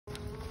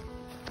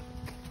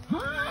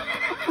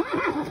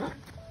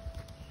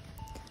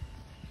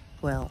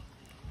Well,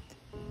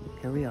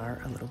 here we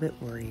are, a little bit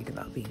worried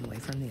about being away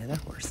from the other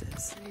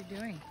horses. What are you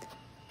doing?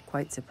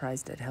 Quite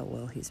surprised at how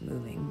well he's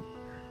moving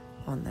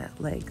on that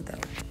leg,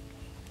 though.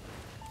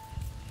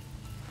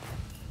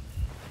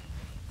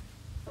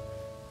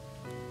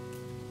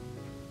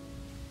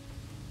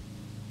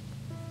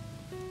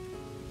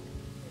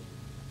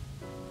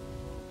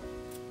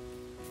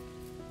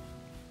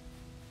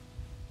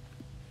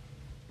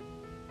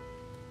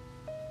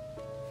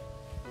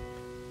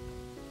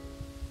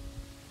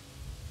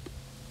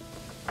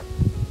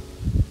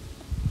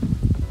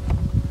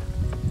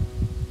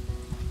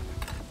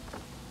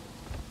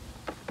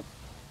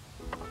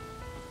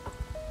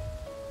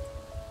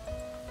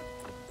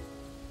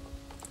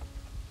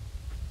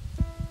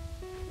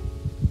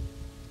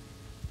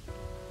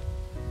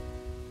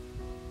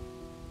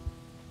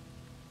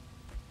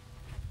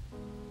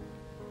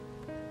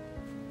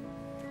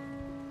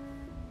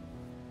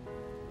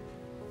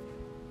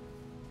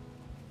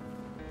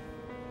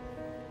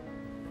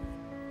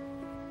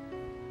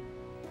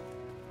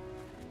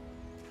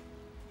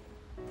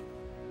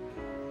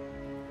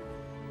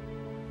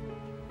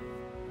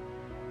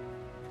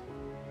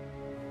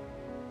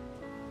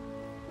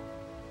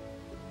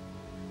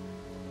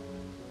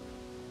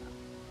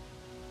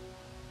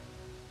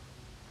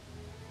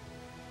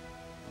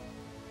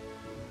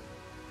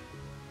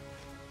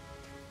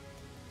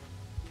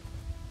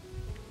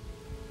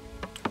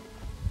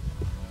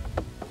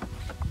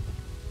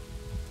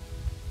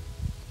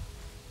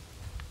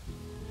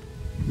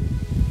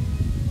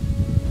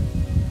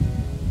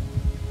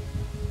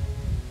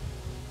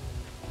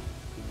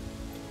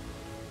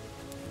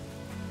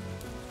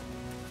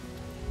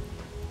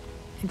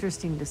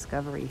 Interesting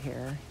discovery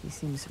here. He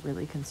seems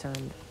really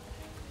concerned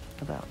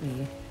about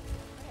me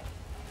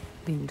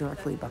being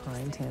directly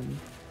behind him.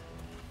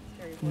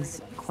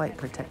 He's quite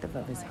protective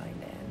of his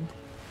hind end.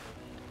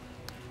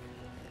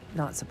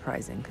 Not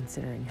surprising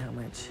considering how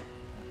much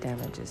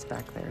damage is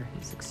back there.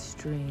 He's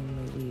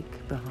extremely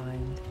weak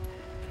behind.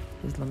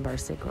 His lumbar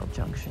sacral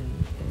junction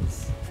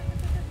is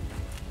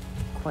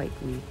quite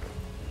weak,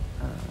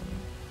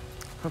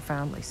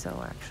 profoundly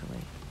so actually.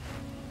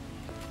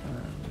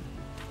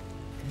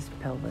 His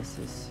pelvis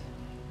is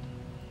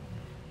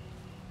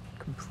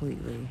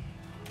completely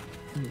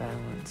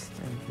imbalanced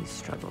and he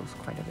struggles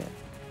quite a bit.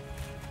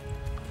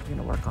 We're going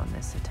to work on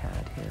this a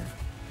tad here.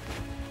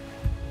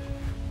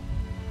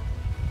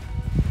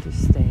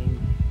 Just staying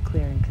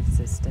clear and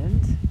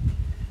consistent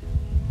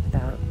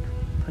without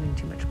putting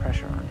too much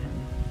pressure on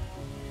him.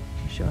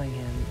 Showing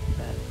him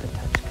that the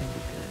touch can be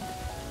good.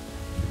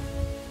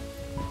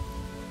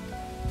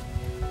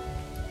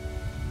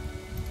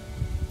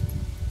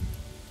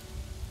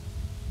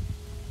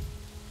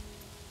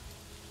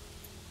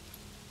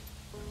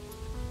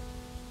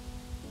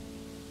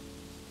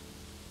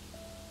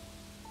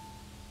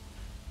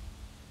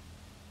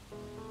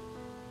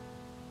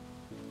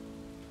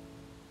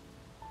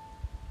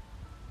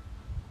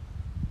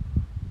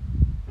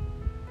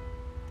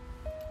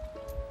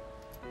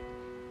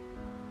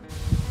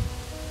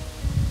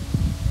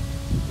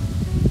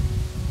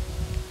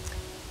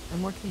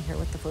 I'm working here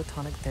with the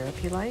photonic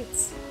therapy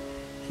lights.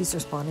 He's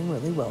responding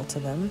really well to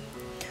them.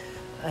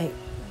 I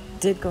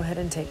did go ahead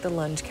and take the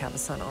lunge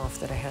cavesson off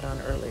that I had on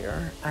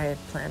earlier. I had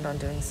planned on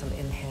doing some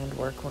in-hand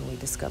work when we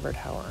discovered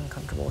how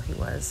uncomfortable he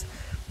was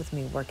with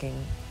me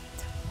working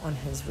on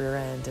his rear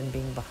end and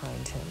being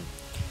behind him.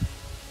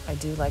 I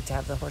do like to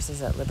have the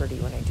horses at liberty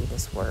when I do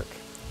this work.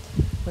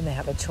 When they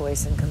have a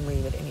choice and can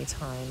leave at any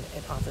time,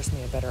 it offers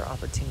me a better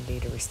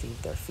opportunity to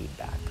receive their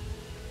feedback.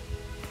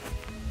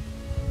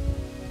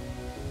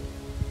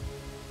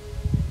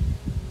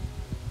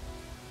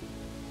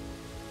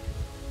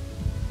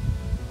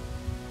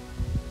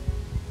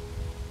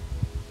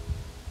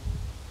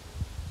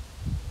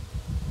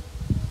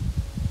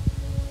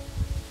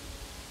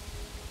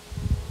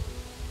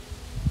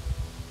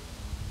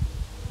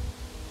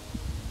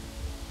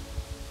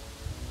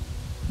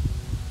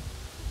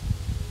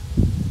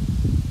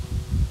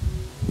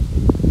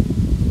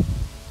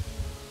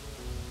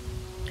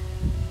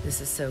 This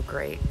is so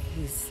great.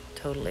 He's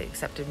totally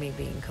accepted me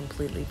being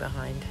completely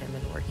behind him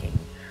and working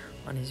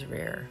on his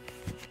rear.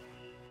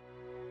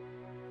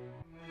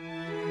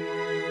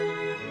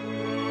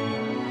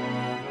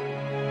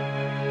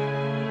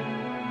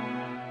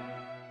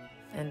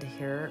 And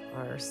here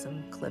are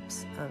some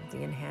clips of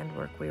the in-hand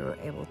work we were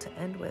able to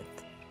end with.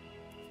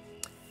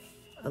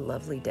 A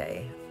lovely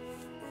day.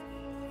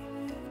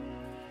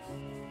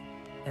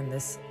 And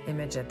this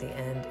image at the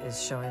end is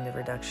showing the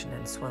reduction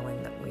in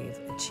swelling that we've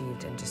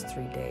achieved in just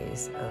 3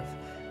 days of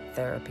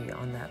therapy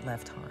on that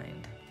left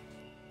hind.